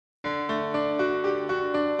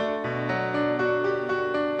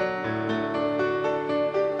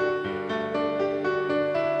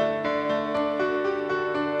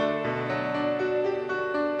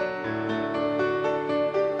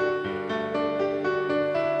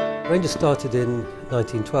Grainger started in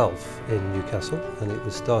 1912 in Newcastle, and it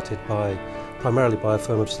was started primarily by a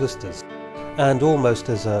firm of solicitors. And almost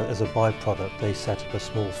as a byproduct, they set up a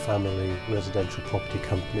small family residential property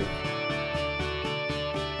company.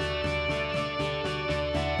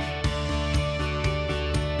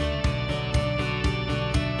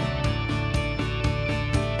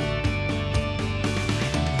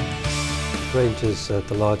 Grainger's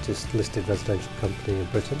the largest listed residential company in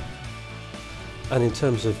Britain. And in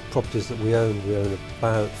terms of properties that we own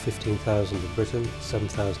about 15,000 in Britain,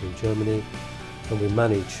 7,000 in Germany, and we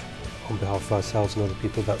manage on behalf of ourselves and other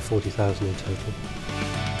people about 40,000 in total.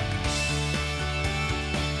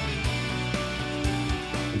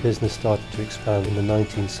 The business started to expand in the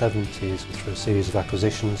 1970s through a series of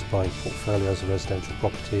acquisitions, buying portfolios of residential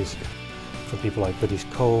properties from people like British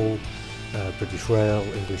Coal, British Rail,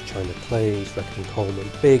 English China Clays, Reckitt &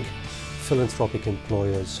 Coleman, big philanthropic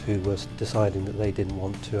employers who were deciding that they didn't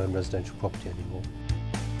want to own residential property anymore.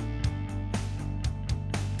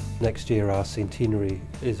 Next year our Centenary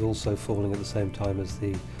is also falling at the same time as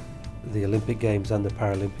the Olympic Games and the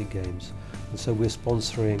Paralympic Games, and so we're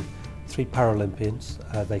sponsoring 3 Paralympians.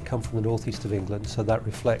 They come from the northeast of England, so that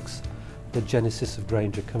reflects the genesis of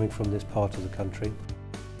Grainger coming from this part of the country.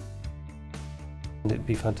 And it'd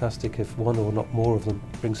be fantastic if one or not more of them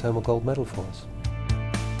brings home a gold medal for us.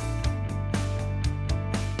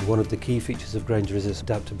 One of the key features of Grainger is its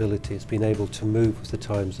adaptability. It's been able to move with the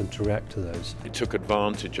times and to react to those. It took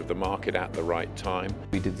advantage of the market at the right time.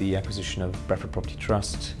 We did the acquisition of Bradford Property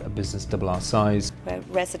Trust, a business double our size. We're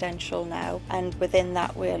residential now, and within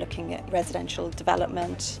that we're looking at residential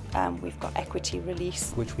development. We've got equity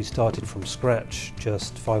release, which we started from scratch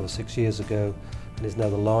just 5 or 6 years ago, and is now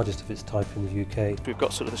the largest of its type in the UK. We've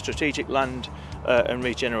got sort of the strategic land and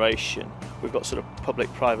regeneration. We've got sort of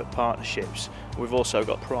public-private partnerships. We've also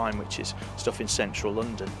got prime, which is stuff in central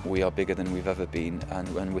London. We are bigger than we've ever been,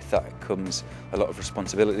 and with that comes a lot of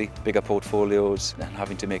responsibility, bigger portfolios, and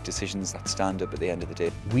having to make decisions that stand up at the end of the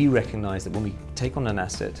day. We recognise that when we take on an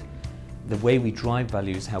asset, the way we drive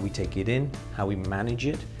value is how we take it in, how we manage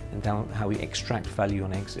it, and how we extract value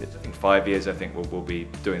on exit. In 5 years, I think we'll be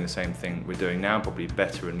doing the same thing we're doing now, probably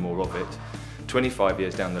better and more of it. 25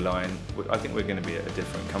 years down the line, I think we're going to be a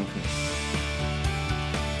different company.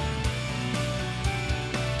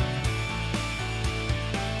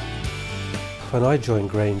 When I joined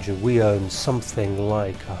Grainger, we owned something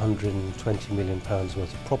like £120 million worth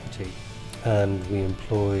of property, and we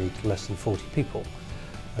employed less than 40 people.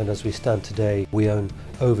 And as we stand today, we own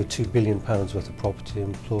over £2 billion worth of property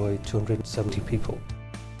and employ 270 people.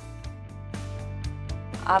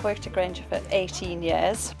 I've worked at Grainger for 18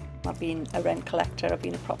 years. I've been a rent collector, I've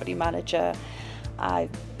been a property manager,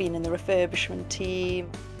 I've been in the refurbishment team.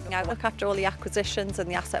 I look after all the acquisitions and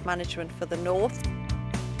the asset management for the north.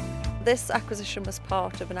 This acquisition was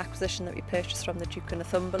part of an acquisition that we purchased from the Duke of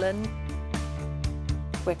Northumberland.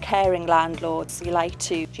 We're caring landlords. We like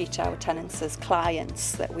to treat our tenants as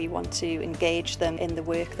clients, that we want to engage them in the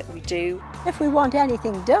work that we do. If we want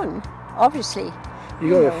anything done, obviously,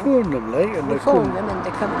 you got to phone them, like, and we phone them and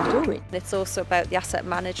they come and do it. It's also about the asset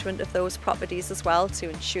management of those properties as well, to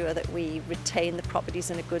ensure that we retain the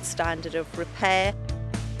properties in a good standard of repair.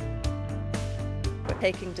 We're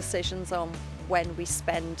taking decisions on when we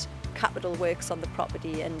spend capital works on the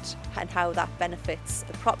property and how that benefits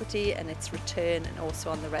the property and its return, and also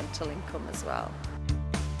on the rental income as well.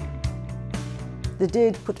 They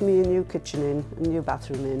did put me a new kitchen in, a new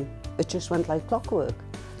bathroom in. It just went like clockwork.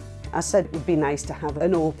 I said it would be nice to have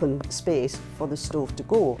an open space for the stove to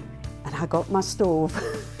go, and I got my stove.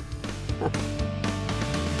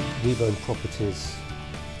 We've owned properties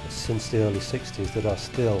since the early 60s that are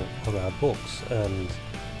still on our books, and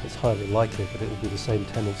it's highly likely that it will be the same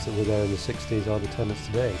tenants that were there in the 60s are the tenants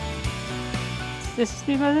today. This is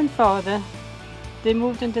my mother and father. They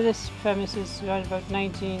moved into this premises around about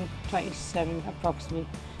 1927 approximately,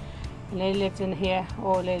 and they lived in here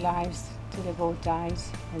all their lives till they both died,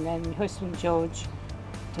 and then my husband George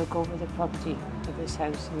took over the property of this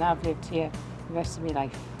house, and I've lived here the rest of my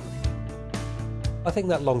life. I think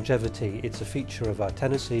that longevity, it's a feature of our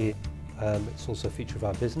tenancy, it's also a feature of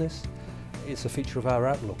our business. It's a feature of our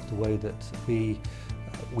outlook, the way that we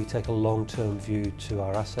take a long-term view to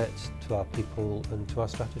our assets, to our people and to our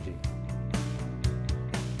strategy.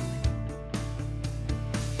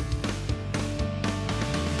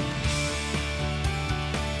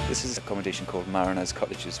 This is accommodation called Mariners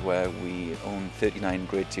Cottages, where we own 39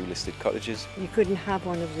 Grade 2 listed cottages. You couldn't have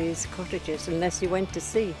one of these cottages unless you went to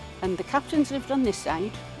sea. And the captains lived on this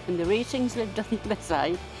side, and the ratings lived on the other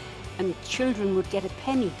side, and children would get a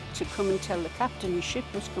penny to come and tell the captain his ship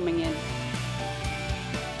was coming in.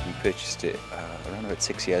 We purchased it around about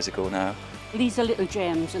 6 years ago now. These are little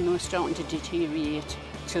gems and they were starting to deteriorate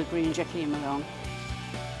till Grainger came along.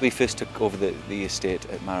 We first took over the estate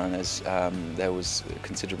at Mariners. There was a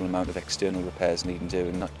considerable amount of external repairs needing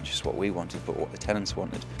doing, not just what we wanted, but what the tenants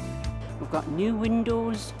wanted. We've got new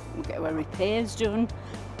windows, we get our repairs done.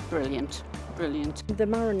 Brilliant, brilliant. The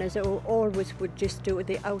Mariners always would just do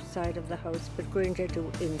the outside of the house, but Grainger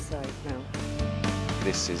do inside now.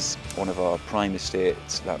 This is one of our prime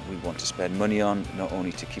estates that we want to spend money on, not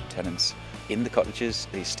only to keep tenants in the cottages,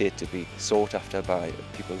 the estate to be sought after by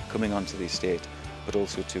people coming onto the estate, but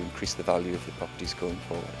also to increase the value of the properties going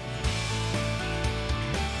forward.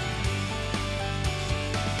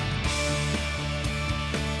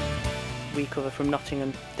 We cover from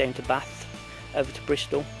Nottingham down to Bath, over to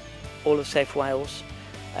Bristol, all of South Wales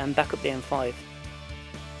and back up the M5.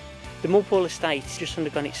 The Moorpool estate has just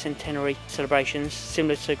undergone its centenary celebrations,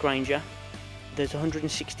 similar to Grainger. There's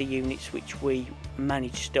 160 units which we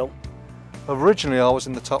manage still. Originally I was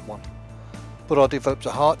in the top one, but I developed a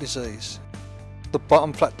heart disease. The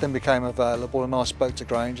bottom flat then became available and I spoke to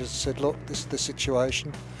Grainger and said, look, this is the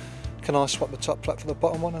situation. Can I swap the top flat for the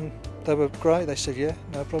bottom one? And they were great, they said, yeah,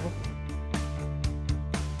 no problem.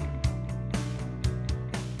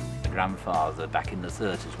 Grandfather back in the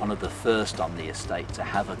 30s, one of the first on the estate to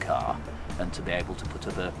have a car and to be able to put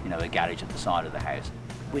up a garage at the side of the house.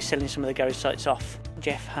 We're selling some of the garage sites off.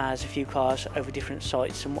 Jeff has a few cars over different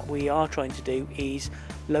sites, and what we are trying to do is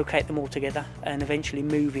locate them all together and eventually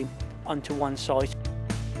move him onto one site.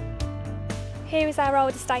 Here is our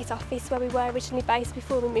old estate office where we were originally based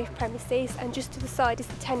before we moved premises, and just to the side is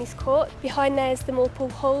the tennis court. Behind there is the Moorpool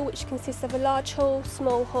Hall, which consists of a large hall,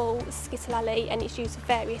 small hall, skittle alley, and it's used for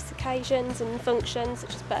various occasions and functions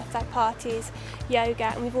such as birthday parties, yoga,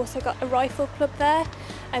 and we've also got a rifle club there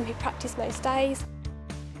who practice most days.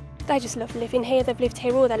 They just love living here. They've lived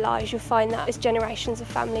here all their lives. You'll find that there's generations of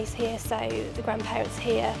families here, so the grandparents are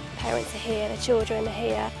here, parents are here, their children are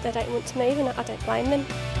here. They don't want to move and I don't blame them.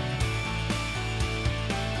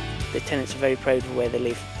 The tenants are very proud of where they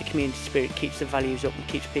live. The community spirit keeps the values up and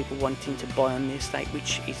keeps people wanting to buy on the estate,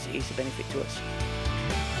 which is a benefit to us.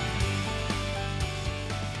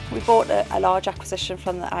 We bought a large acquisition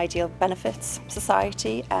from the Ideal Benefits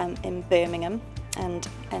Society in Birmingham,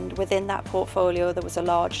 and within that portfolio there was a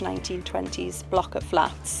large 1920s block of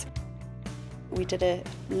flats. We did a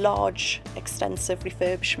large, extensive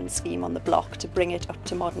refurbishment scheme on the block to bring it up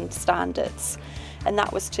to modern standards, and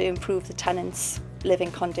that was to improve the tenants'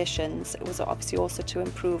 living conditions. It was obviously also to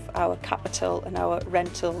improve our capital and our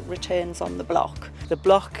rental returns on the block. The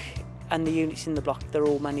block and the units in the block, they're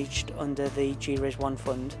all managed under the GRES 1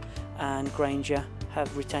 fund, and Grainger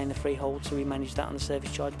have retained the freehold, so we manage that on a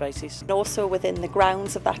service charge basis. And also within the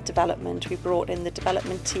grounds of that development, we brought in the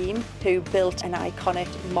development team who built an iconic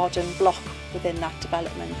modern block within that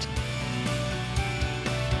development.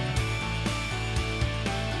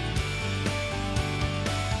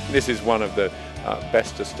 This is one of the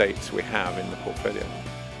best estates we have in the portfolio.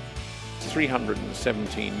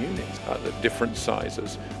 317 units at different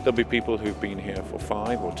sizes. There'll be people who've been here for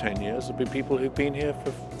 5 or 10 years. There'll be people who've been here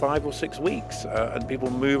for 5 or 6 weeks, and people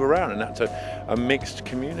move around, and that's a mixed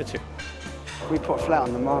community. We put a flat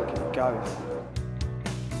on the market, it goes.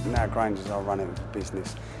 Now Graingers are running the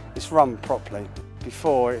business. It's run properly.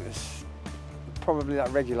 Before it was probably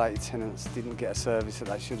like regulated tenants didn't get a service that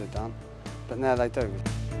they should have done, but now they do.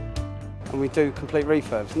 And we do complete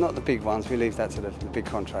refurbs, not the big ones, we leave that to the big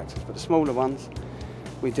contractors, but the smaller ones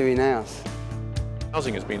we do in-house.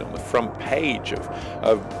 Housing has been on the front page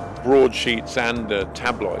of broadsheets and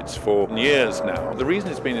tabloids for years now. The reason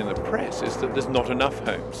it's been in the press is that there's not enough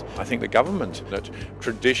homes. I think the government that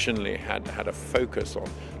traditionally had a focus on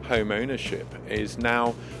home ownership is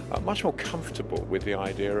now much more comfortable with the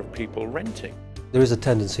idea of people renting. There is a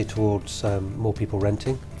tendency towards more people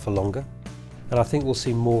renting for longer. And I think we'll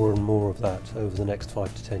see more and more of that over the next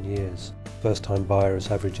 5 to 10 years. First-time buyers'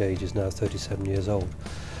 average age is now 37 years old.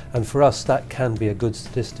 And for us, that can be a good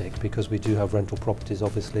statistic because we do have rental properties,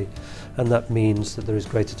 obviously, and that means that there is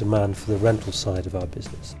greater demand for the rental side of our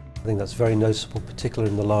business. I think that's very noticeable,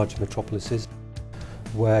 particularly in the larger metropolises,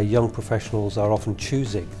 where young professionals are often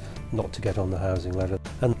choosing not to get on the housing ladder.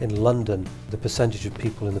 And in London, the percentage of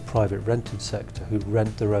people in the private rented sector who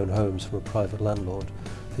rent their own homes from a private landlord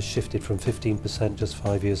has shifted from 15% just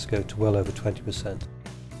 5 years ago to well over 20%.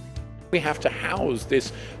 We have to house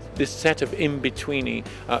this set of in-betweeny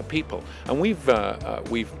people, and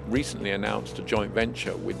we've recently announced a joint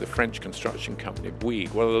venture with the French construction company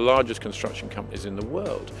Bouygues, one of the largest construction companies in the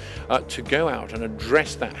world, to go out and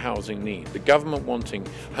address that housing need. The government wanting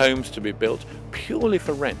homes to be built purely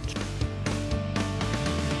for rent.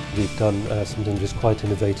 We've done something just quite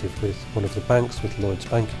innovative with one of the banks, with Lloyds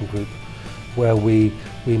Banking Group, where we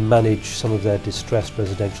manage some of their distressed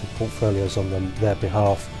residential portfolios on their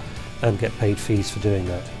behalf and get paid fees for doing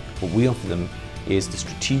that. What we offer them is the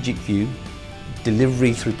strategic view,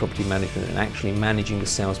 delivery through property management, and actually managing the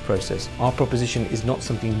sales process. Our proposition is not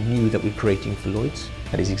something new that we're creating for Lloyds.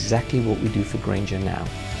 That is exactly what we do for Grainger now.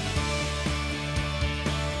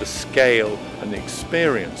 The scale and the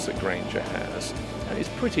experience that Grainger has is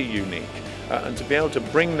pretty unique, and to be able to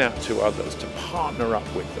bring that to others, to partner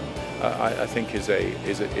up with them, I think is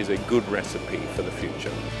a good recipe for the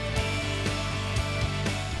future.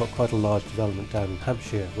 We've got quite a large development down in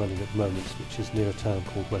Hampshire running at the moment, which is near a town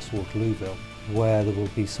called West Waterlooville, where there will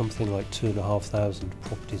be something like 2,500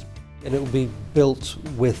 properties. And it will be built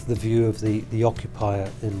with the view of the occupier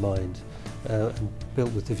in mind, and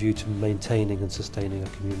built with the view to maintaining and sustaining a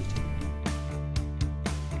community.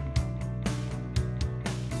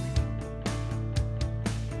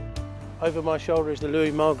 Over my shoulder is the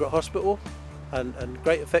Louis Margaret Hospital, and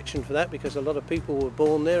great affection for that because a lot of people were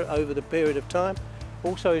born there over the period of time.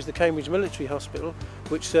 Also is the Cambridge Military Hospital,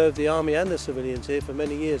 which served the army and the civilians here for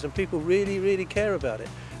many years, and people really care about it,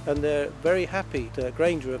 and they're very happy that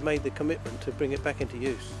Grainger have made the commitment to bring it back into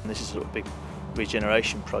use. And this is a sort of big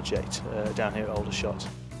regeneration project down here at Aldershot.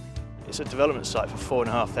 It's a development site for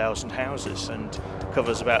 4,500 houses and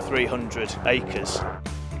covers about 300 acres.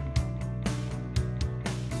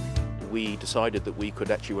 We decided that we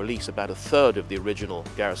could actually release about a third of the original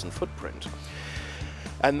garrison footprint.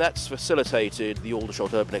 And that's facilitated the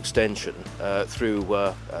Aldershot Urban Extension through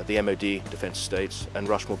the MOD Defence Estates and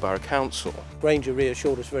Rushmore Borough Council. Grainger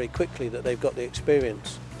reassured us very quickly that they've got the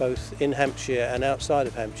experience, both in Hampshire and outside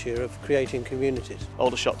of Hampshire, of creating communities.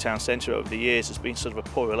 Aldershot Town Centre over the years has been sort of a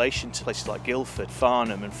poor relation to places like Guildford,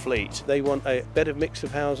 Farnham and Fleet. They want a better mix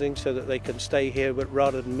of housing so that they can stay here, but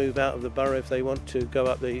rather than move out of the borough if they want to go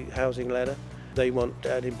up the housing ladder. They want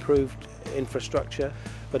an improved infrastructure,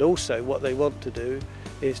 but also what they want to do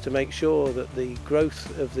is to make sure that the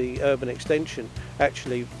growth of the urban extension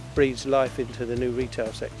actually breathes life into the new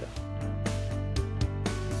retail sector.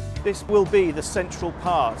 This will be the central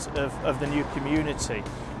part of the new community.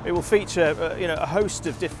 It will feature a host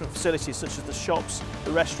of different facilities such as the shops,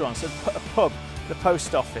 the restaurants, a pub, the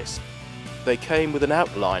post office. They came with an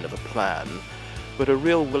outline of a plan, but a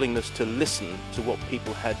real willingness to listen to what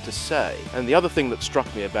people had to say. And the other thing that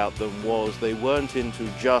struck me about them was they weren't into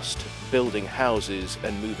just building houses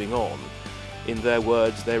and moving on. In their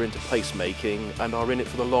words, they're into placemaking and are in it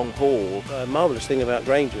for the long haul. A marvellous thing about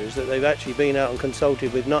Grainger is that they've actually been out and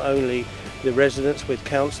consulted with not only the residents, with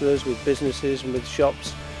councillors, with businesses and with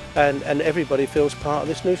shops, and everybody feels part of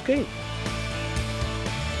this new scheme.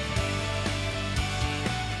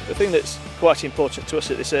 The thing that's quite important to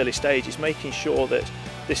us at this early stage is making sure that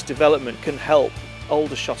this development can help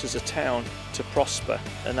Aldershot as a town to prosper,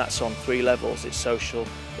 and that's on three levels: it's social,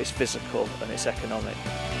 it's physical and it's economic.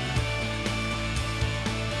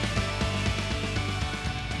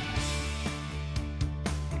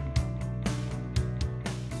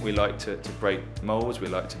 We like to break moulds, we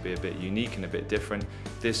like to be a bit unique and a bit different.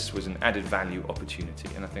 This was an added value opportunity,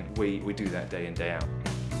 and I think we do that day in, day out.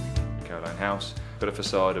 Caroline House got a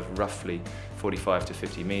facade of roughly 45 to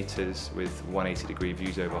 50 metres with 180-degree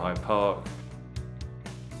views over Hyde Park.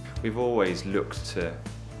 We've always looked to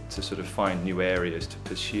sort of find new areas to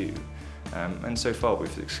pursue, and so far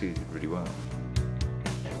we've succeeded really well.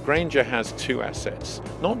 Grainger has two assets,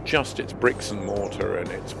 not just its bricks and mortar and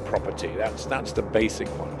its property, that's the basic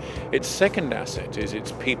one. Its second asset is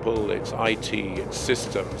its people, its IT, its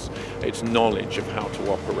systems, its knowledge of how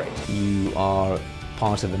to operate. You are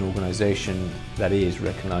part of an organisation that is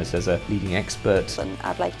recognised as a leading expert. And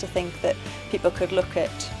I'd like to think that people could look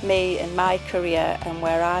at me and my career and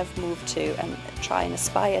where I've moved to and try and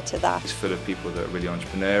aspire to that. It's full of people that are really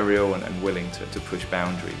entrepreneurial and willing to push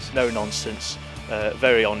boundaries. No nonsense,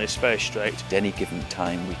 very honest, very straight. At any given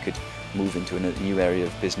time we could move into a new area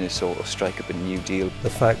of business or strike up a new deal. The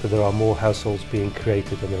fact that there are more households being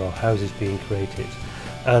created than there are houses being created,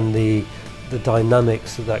 and the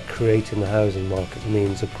dynamics that create in the housing market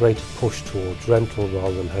means a greater push towards rental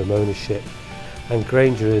rather than home ownership. And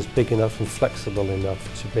Grainger is big enough and flexible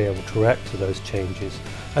enough to be able to react to those changes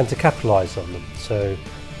and to capitalise on them. So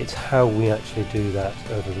it's how we actually do that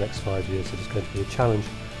over the next 5 years that is going to be a challenge,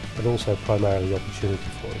 but also primarily the opportunity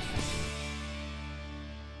for us.